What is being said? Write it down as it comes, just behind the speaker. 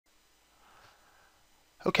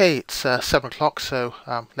Okay, it's 7 o'clock, so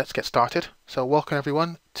let's get started. So welcome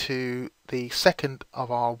everyone to the second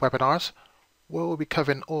of our webinars, where we'll be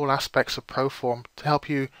covering all aspects of Proform to help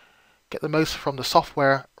you get the most from the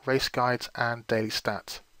software, race guides and daily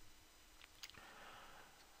stats.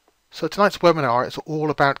 So tonight's webinar is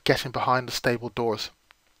all about getting behind the stable doors.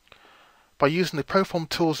 By using the Proform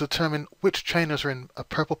tools to determine which trainers are in a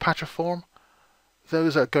purple patch of form,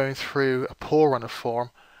 those that are going through a poor run of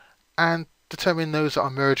form, and determine those that are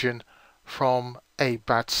emerging from a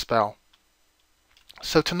bad spell.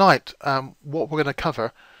 So tonight, what we're going to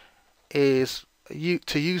cover is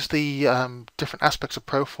to use the different aspects of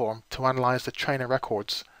Proform to analyze the trainer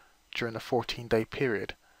records during the 14-day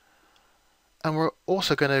period. And we're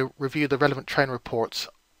also going to review the relevant trainer reports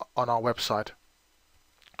on our website.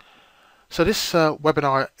 So this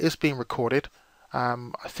webinar is being recorded.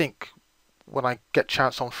 I think when I get a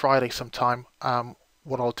chance on Friday sometime,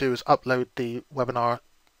 what I'll do is upload the webinar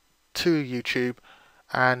to YouTube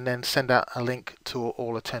and then send out a link to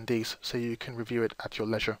all attendees so you can review it at your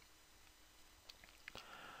leisure.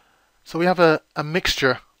 So we have a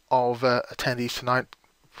mixture of attendees tonight,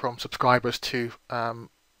 from subscribers to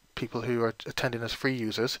people who are attending as free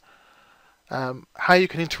users. How you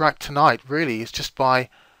can interact tonight really is just by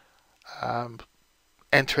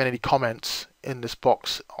entering any comments in this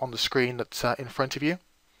box on the screen that's in front of you.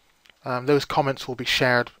 Those comments will be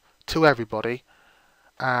shared to everybody,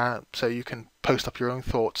 so you can post up your own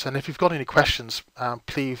thoughts. And if you've got any questions,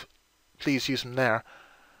 please use them there.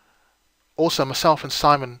 Also, myself and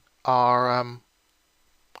Simon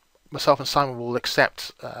will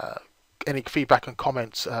accept any feedback and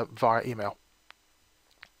comments via email.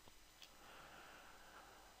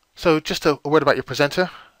 So, just a word about your presenter.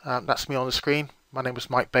 That's me on the screen. My name is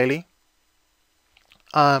Mike Bailey.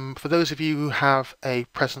 For those of you who have a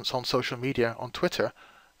presence on social media, on Twitter,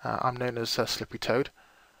 I'm known as Slippery Toad.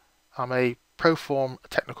 I'm a Proform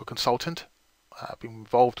technical consultant. I've been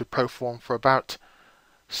involved with Proform for about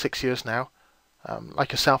 6 years now.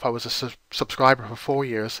 Like yourself, I was a subscriber for 4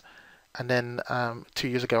 years, and then 2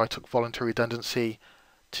 years ago I took voluntary redundancy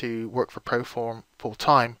to work for Proform full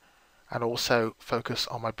time and also focus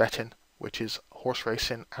on my betting, which is horse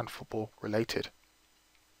racing and football related.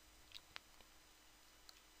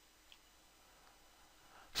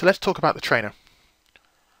 So let's talk about the trainer.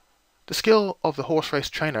 The skill of the horse race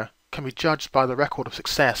trainer can be judged by the record of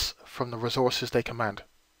success from the resources they command.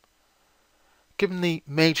 Given the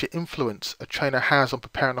major influence a trainer has on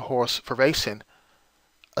preparing a horse for racing,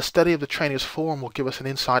 a study of the trainer's form will give us an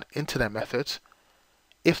insight into their methods,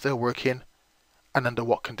 if they're working, and under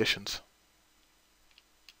what conditions.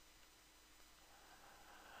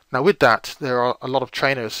 Now with that, there are a lot of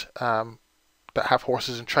trainers that have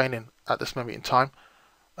horses in training at this moment in time,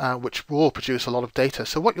 which will produce a lot of data.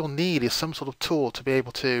 So what you'll need is some sort of tool to be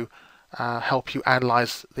able to help you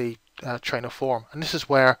analyze the trainer form, and this is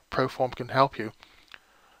where Proform can help you,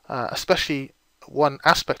 especially one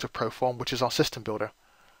aspect of Proform, which is our system builder.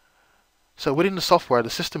 So within the software, the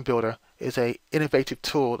system builder is an innovative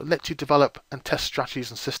tool that lets you develop and test strategies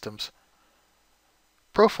and systems.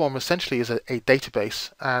 Proform essentially is a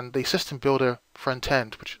database, and the system builder front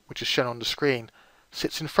end, which is shown on the screen,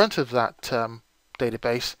 sits in front of that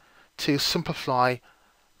database to simplify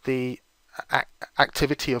the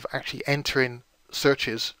activity of actually entering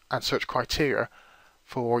searches and search criteria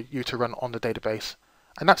for you to run on the database.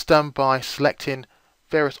 And that's done by selecting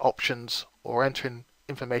various options or entering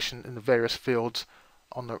information in the various fields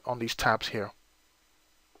on these tabs here.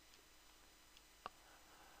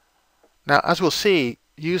 Now, as we'll see,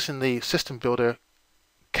 using the system builder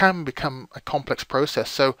can become a complex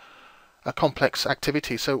process, so a complex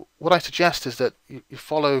activity. So what I suggest is that you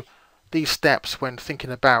follow these steps when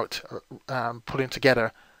thinking about putting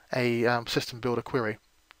together a system builder query.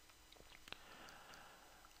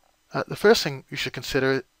 The first thing you should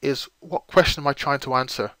consider is, what question am I trying to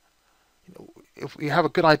answer? If you have a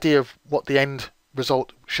good idea of what the end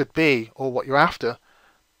result should be or what you're after,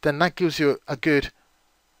 then that gives you a good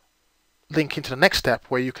link into the next step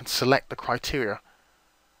where you can select the criteria.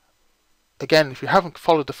 Again, if you haven't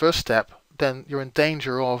followed the first step, then you're in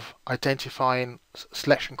danger of identifying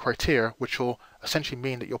selection criteria, which will essentially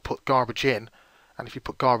mean that you'll put garbage in, and if you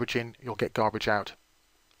put garbage in, you'll get garbage out.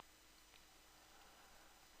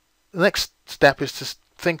 The next step is to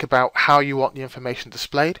think about how you want the information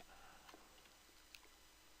displayed.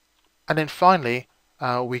 And then finally,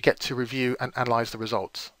 we get to review and analyze the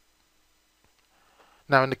results.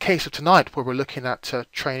 Now, in the case of tonight, where we're looking at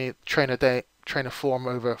trainer form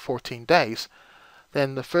over 14 days,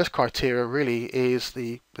 then the first criteria really is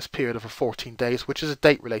this period of 14 days, which is a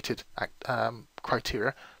date-related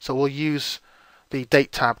criteria. So we'll use the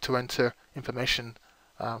date tab to enter information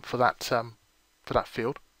for that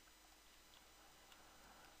field.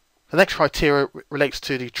 The next criteria relates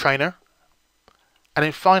to the trainer, and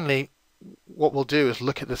then finally what we'll do is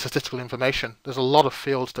look at the statistical information. There's a lot of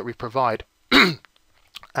fields that we provide,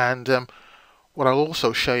 and what I'll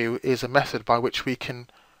also show you is a method by which we can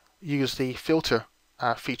use the filter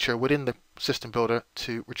feature within the system builder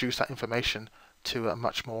to reduce that information to a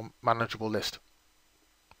much more manageable list.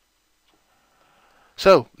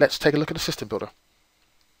 So let's take a look at the system builder.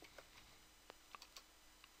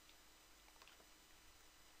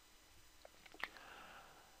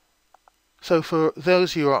 So for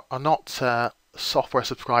those of you who are not software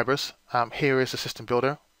subscribers, here is the system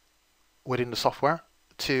builder within the software.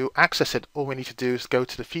 To access it, all we need to do is go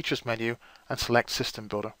to the Features menu and select System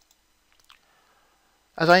Builder.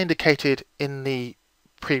 As I indicated in the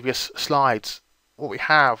previous slides, what we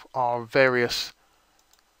have are various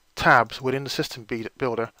tabs within the System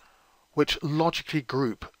Builder which logically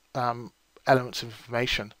group elements of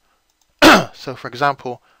information. So for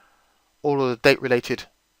example, all of the date-related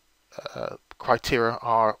criteria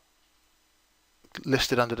are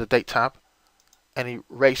listed under the Date tab. Any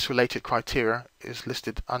race-related criteria is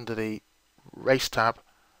listed under the Race tab,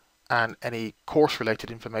 and any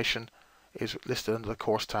course-related information is listed under the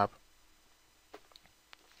Course tab.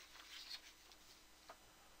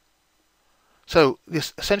 So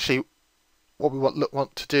this essentially, what we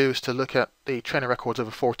want to do is to look at the trainer records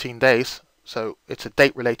over 14 days. So it's a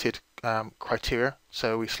date-related criteria,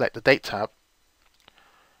 so we select the Date tab,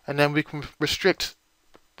 and then we can restrict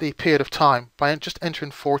the period of time by just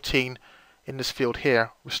entering 14 in this field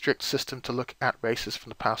here. Restrict system to look at races from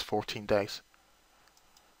the past 14 days.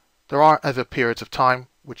 There are other periods of time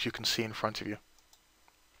which you can see in front of you.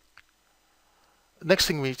 The next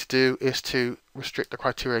thing we need to do is to restrict the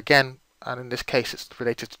criteria again, and in this case it's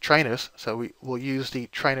related to trainers, so we will use the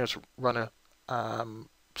trainers runner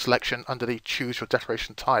selection under the choose your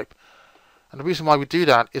declaration type. And the reason why we do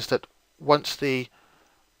that is that once the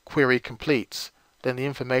query completes, then the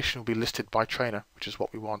information will be listed by trainer, which is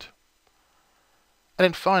what we want. And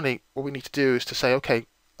then finally, what we need to do is to say, okay,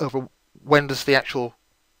 over when does the actual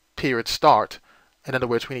period start? In other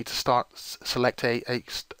words, we need to select a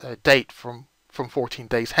date from 14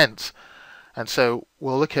 days hence. And so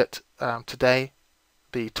we'll look at today,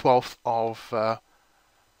 the 12th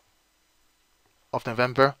of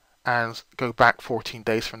November, and go back 14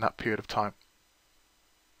 days from that period of time.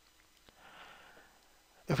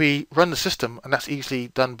 If we run the system, and that's easily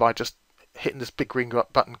done by just hitting this big green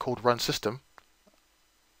button called Run System,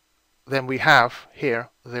 then we have here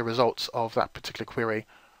the results of that particular query,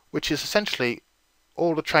 which is essentially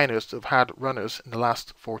all the trainers that have had runners in the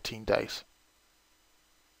last 14 days.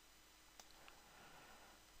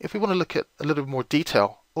 If we want to look at a little more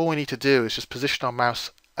detail, all we need to do is just position our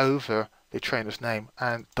mouse over the trainer's name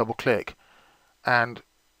and double click, and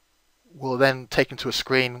we'll then take into a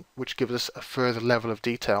screen which gives us a further level of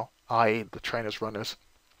detail, i.e. the trainer's runners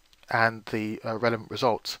and the relevant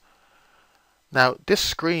results. Now this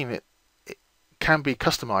screen it can be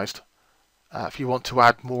customized. If you want to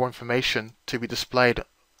add more information to be displayed,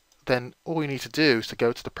 then all you need to do is to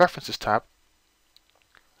go to the Preferences tab,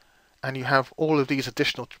 and you have all of these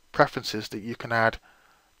additional preferences that you can add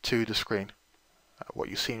to the screen. What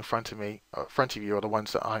you see in front of you are the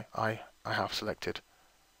ones that I have selected.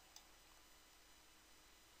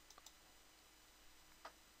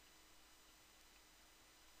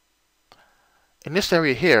 In this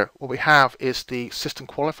area here, what we have is the system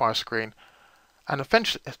qualifier screen, and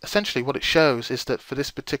essentially what it shows is that for this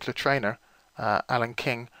particular trainer, Alan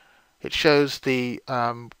King, it shows the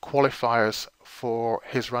qualifiers for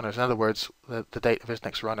his runners, in other words, the date of his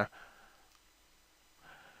next runner.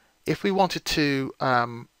 If we wanted to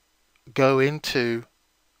go into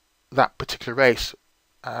that particular race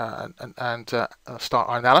and start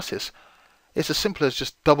our analysis, it's as simple as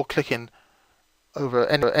just double clicking over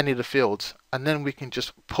any of the fields, and then we can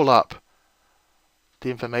just pull up the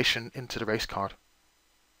information into the race card.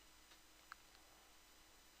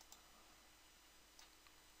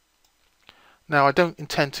 Now I don't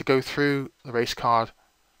intend to go through the race card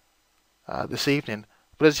this evening,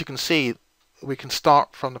 but as you can see, we can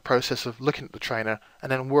start from the process of looking at the trainer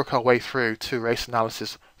and then work our way through to race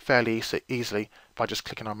analysis fairly easily by just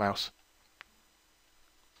clicking our mouse.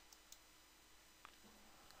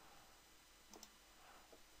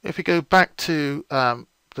 If we go back to the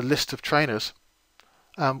list of trainers,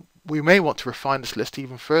 we may want to refine this list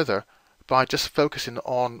even further by just focusing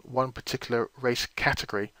on one particular race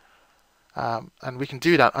category. And we can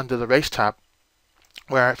do that under the Race tab,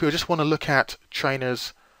 where if we just want to look at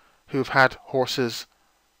trainers who've had horses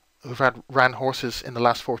who've had ran horses in the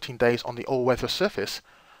last 14 days on the all-weather surface,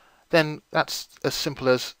 then that's as simple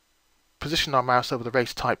as position our mouse over the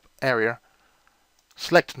race type area,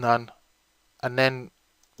 select none, and then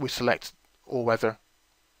we select all-weather,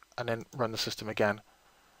 and then run the system again.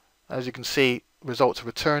 As you can see, results are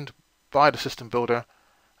returned by the system builder,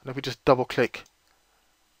 and if we just double-click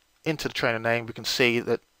into the trainer name, we can see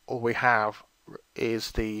that all we have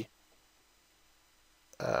is the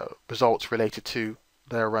results related to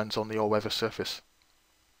their runs on the all-weather surface.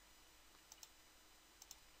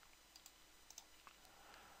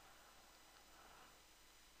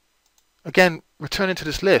 Again, returning to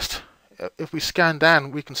this list, if we scan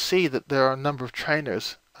down, we can see that there are a number of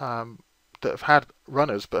trainers that have had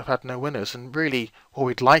runners but have had no winners, and really what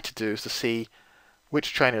we'd like to do is to see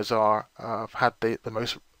which trainers have had the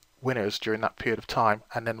most winners during that period of time,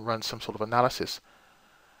 and then run some sort of analysis.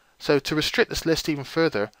 So to restrict this list even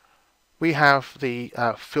further, we have the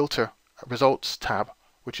filter results tab,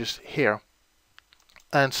 which is here.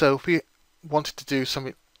 And so if we wanted to do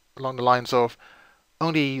something along the lines of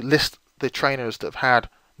only list the trainers that have had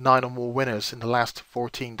 9 or more winners in the last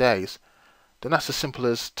 14 days, then that's as simple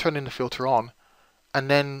as turning the filter on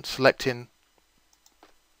and then selecting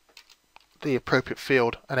the appropriate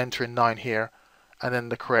field and entering 9 here, and then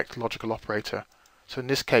the correct logical operator. So in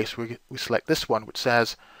this case we select this one, which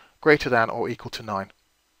says greater than or equal to 9.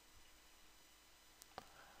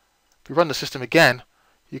 If we run the system again,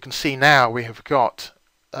 you can see now we have got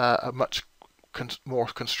a much more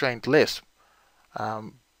constrained list,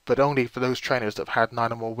 but only for those trainers that have had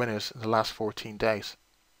 9 or more winners in the last 14 days.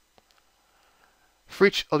 For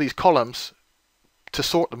each of these columns, to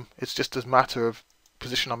sort them, it's just a matter of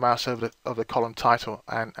position our mouse over the column title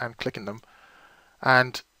and clicking them.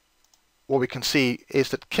 And what we can see is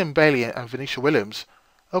that Kim Bailey and Venetia Williams,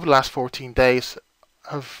 over the last 14 days,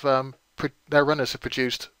 have their runners have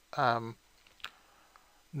produced 9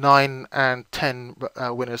 and 10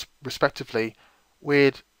 winners respectively,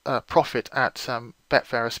 with profit at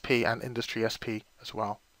Betfair SP and Industry SP as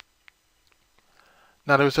well.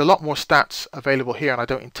 Now there's a lot more stats available here, and I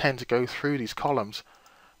don't intend to go through these columns,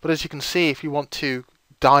 but as you can see, if you want to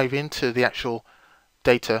dive into the actual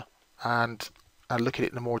data and look at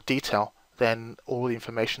it in more detail, then all the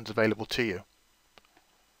information is available to you.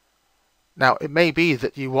 Now it may be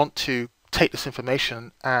that you want to take this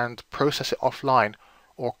information and process it offline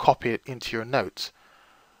or copy it into your notes,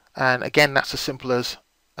 and again that's as simple as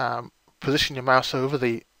position your mouse over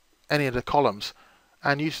any of the columns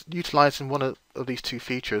and utilizing one of these two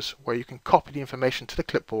features, where you can copy the information to the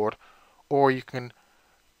clipboard, or you can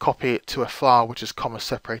copy it to a file which is comma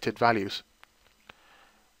separated values.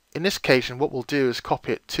 In this occasion, what we'll do is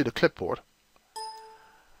copy it to the clipboard,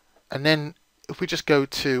 and then if we just go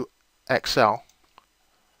to Excel,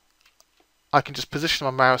 I can just position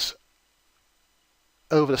my mouse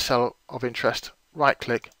over the cell of interest, right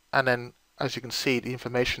click, and then as you can see the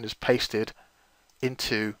information is pasted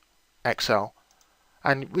into Excel,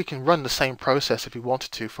 and we can run the same process if we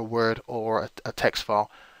wanted to for Word or a text file.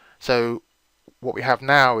 So what we have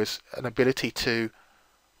now is an ability to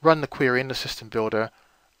run the query in the system builder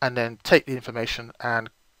and then take the information and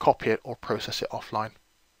copy it or process it offline.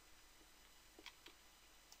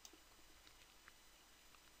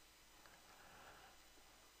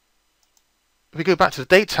 If we go back to the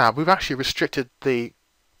date tab, we've actually restricted the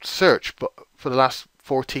search for the last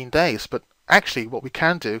 14 days, but actually what we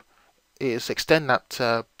can do is extend that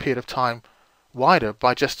period of time wider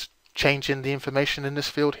by just changing the information in this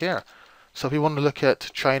field here. So if we want to look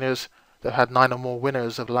at trainers that have had 9 or more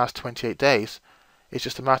winners over the last 28 days, it's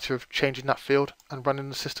just a matter of changing that field and running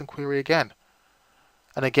the system query again,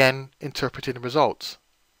 and again interpreting the results.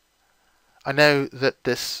 I know that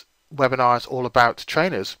this webinar is all about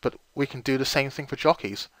trainers, but we can do the same thing for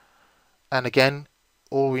jockeys, and again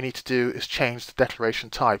all we need to do is change the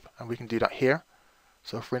declaration type, and we can do that here.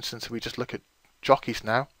 So for instance, if we just look at jockeys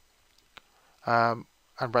now and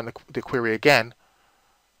run the query again,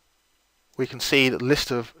 we can see the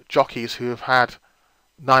list of jockeys who have had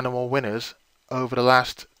 9 or more winners over the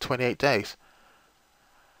last 28 days.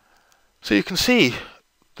 So you can see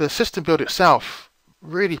the system build itself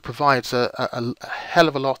really provides a hell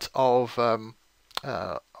of a lot of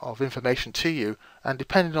information to you, and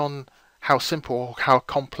depending on how simple or how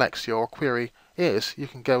complex your query is, you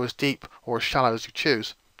can go as deep or as shallow as you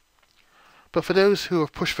choose. But for those who are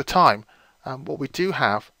pushed for time, what we do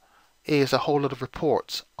have is a whole lot of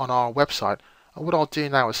reports on our website, and what I'll do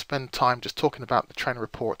now is spend time just talking about the trainer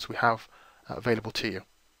reports we have available to you.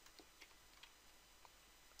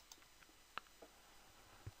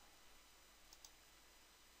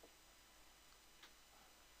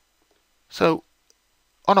 So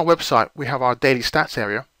on our website we have our daily stats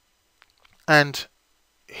area, and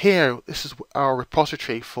here this is our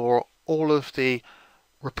repository for all of the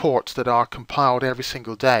reports that are compiled every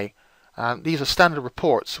single day. These are standard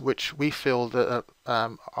reports which we feel that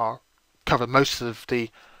cover most of the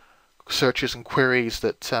searches and queries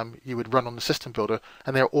that you would run on the system builder,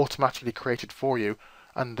 and they're automatically created for you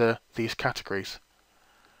under these categories.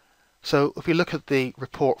 So if we look at the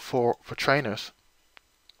report for trainers,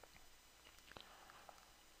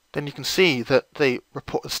 then you can see that the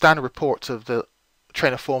standard reports of the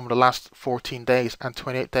trainer form of the last 14 days and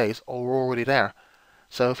 28 days are already there.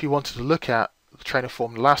 So if you wanted to look at the trainer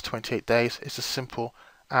form in the last 28 days, it's as simple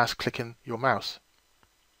as clicking your mouse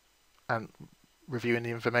and reviewing the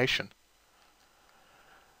information.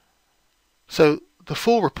 So the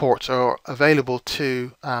full reports are available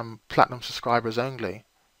to Platinum subscribers only,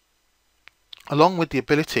 along with the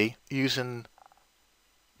ability using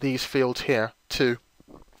these fields here to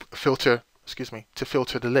filter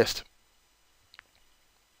the list.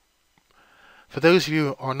 For those of you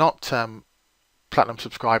who are not Platinum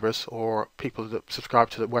subscribers or people that subscribe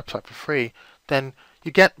to the website for free, then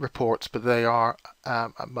you get reports, but they are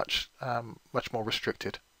much more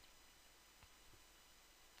restricted.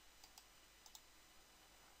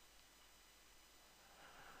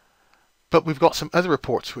 But we've got some other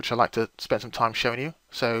reports which I'd like to spend some time showing you.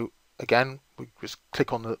 So again, we just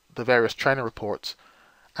click on the various trainer reports,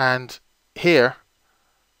 and here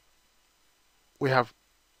we have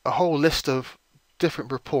a whole list of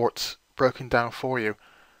different reports broken down for you.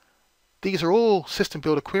 These are all system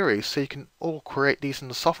builder queries, so you can all create these in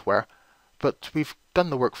the software, but we've done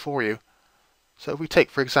the work for you. So if we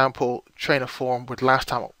take, for example, trainer form with last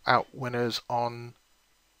time out winners on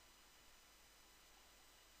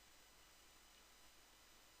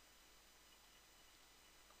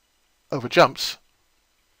over jumps,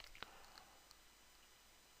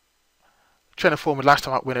 trainer form with last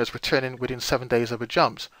time out winners returning within 7 days over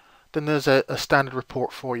jumps, then there's a standard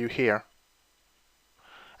report for you here.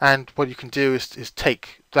 And what you can do is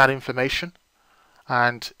take that information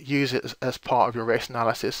and use it as part of your race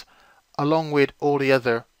analysis, along with all the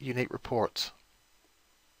other unique reports.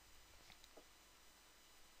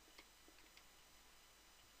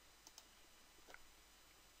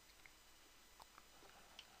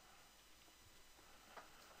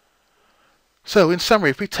 So in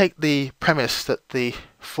summary, if we take the premise that the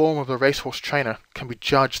form of the racehorse trainer can be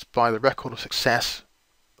judged by the record of success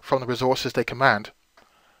from the resources they command,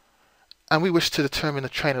 and we wish to determine the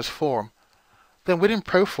trainer's form, then within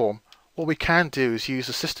Proform, what we can do is use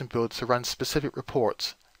the system builder to run specific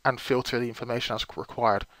reports and filter the information as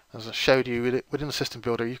required. As I showed you, within the system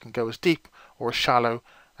builder you can go as deep or as shallow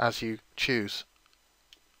as you choose.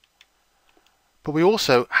 But we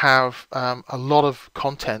also have a lot of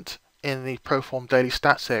content in the Proform daily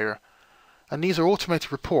stats area, and these are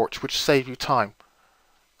automated reports which save you time.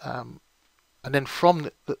 And then from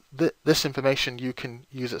this information you can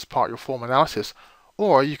use it as part of your form analysis,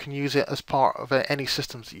 or you can use it as part of any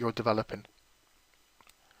systems that you're developing.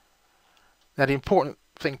 Now the important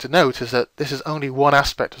thing to note is that this is only one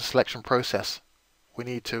aspect of the selection process. We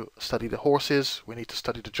need to study the horses, we need to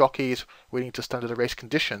study the jockeys, we need to study the race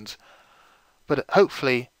conditions, but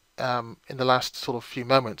hopefully in the last sort of few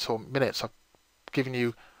moments or minutes I've given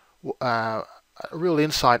you a real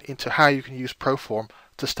insight into how you can use Proform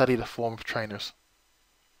to study the form of trainers.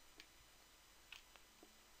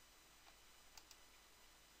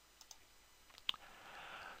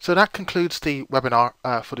 So that concludes the webinar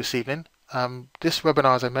for this evening. This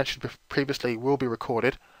webinar, as I mentioned previously, will be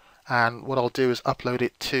recorded, and what I'll do is upload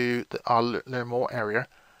it to our Learn More area.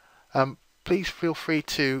 Please feel free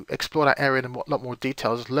to explore that area in a lot more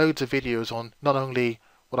detail. There's loads of videos on not only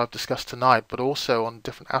what I've discussed tonight, but also on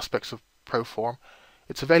different aspects of Proform.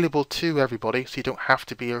 It's available to everybody, so you don't have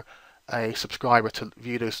to be a subscriber to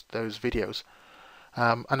view those videos.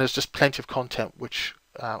 And there's just plenty of content which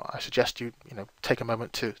I suggest you take a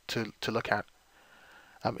moment to look at.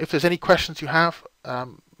 If there's any questions you have,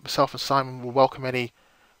 myself and Simon will welcome any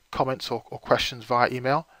comments or questions via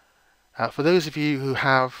email. For those of you who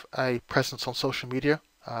have a presence on social media,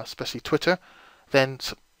 especially Twitter, then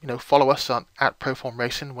follow us on @Proform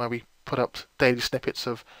Racing, where we put up daily snippets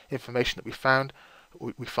of information that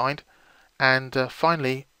we find. And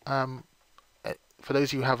finally, for those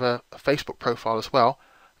of you who have a Facebook profile as well,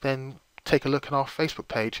 then take a look at our Facebook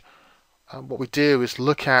page. What we do is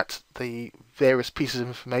look at the various pieces of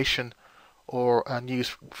information or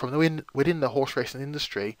news from within the horse racing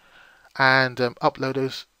industry, and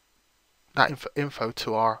upload that info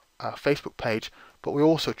to our Facebook page. But we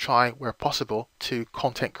also try, where possible, to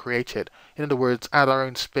content create it. In other words, add our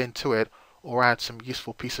own spin to it, or add some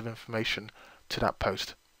useful piece of information to that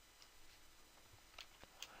post.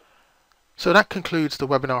 So that concludes the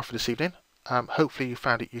webinar for this evening. Hopefully you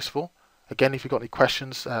found it useful. Again, if you've got any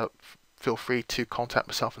questions, feel free to contact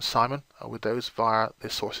myself and Simon with those via the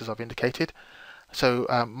sources I've indicated. So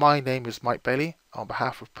my name is Mike Bailey. On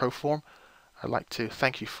behalf of Proform, I'd like to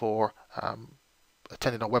thank you for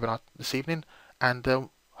attending our webinar this evening, and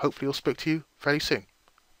hopefully we'll speak to you very soon.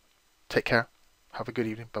 Take care. Have a good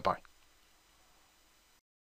evening. Bye-bye.